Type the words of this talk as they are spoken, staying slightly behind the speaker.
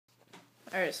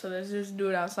Alright, so there's this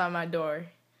dude outside my door.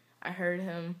 I heard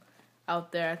him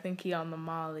out there. I think he on the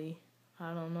molly.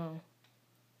 I don't know.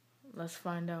 Let's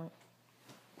find out.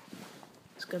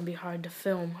 It's gonna be hard to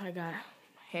film. I got my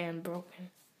hand broken.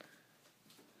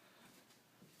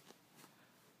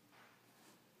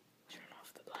 Turn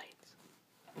off the lights.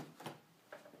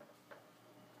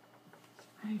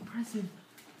 Hey, Preston.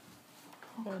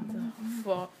 What the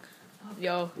fuck?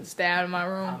 Yo, stay out of my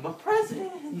room. I'm a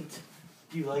president.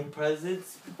 Do you like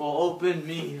presents? Well, open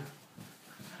me.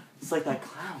 It's like that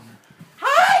clown.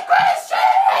 Hi,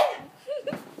 Christian!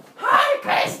 Hi,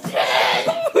 Christian!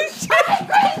 Hi,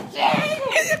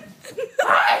 Christian!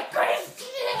 Hi,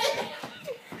 Christian!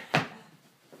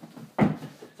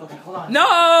 Okay, hold on.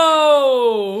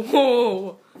 No!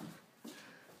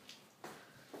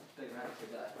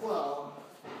 Well,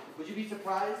 would you be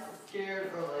surprised,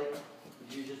 scared, or like,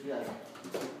 would you just be like,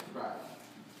 surprised?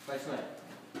 If I swing,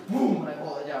 boom, and I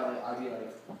pull it down, like, I'd be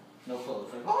like, no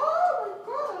clothes. Like, oh my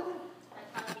god!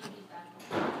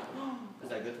 Is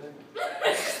that a good thing?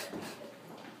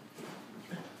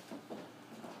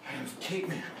 It's Kate,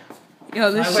 man.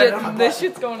 Yo, this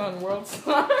shit's going on World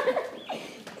Star.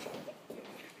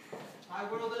 My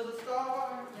world is a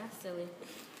star. That's silly.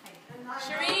 And I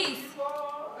Charisse!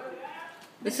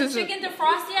 This Is is the chicken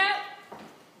defrost yet?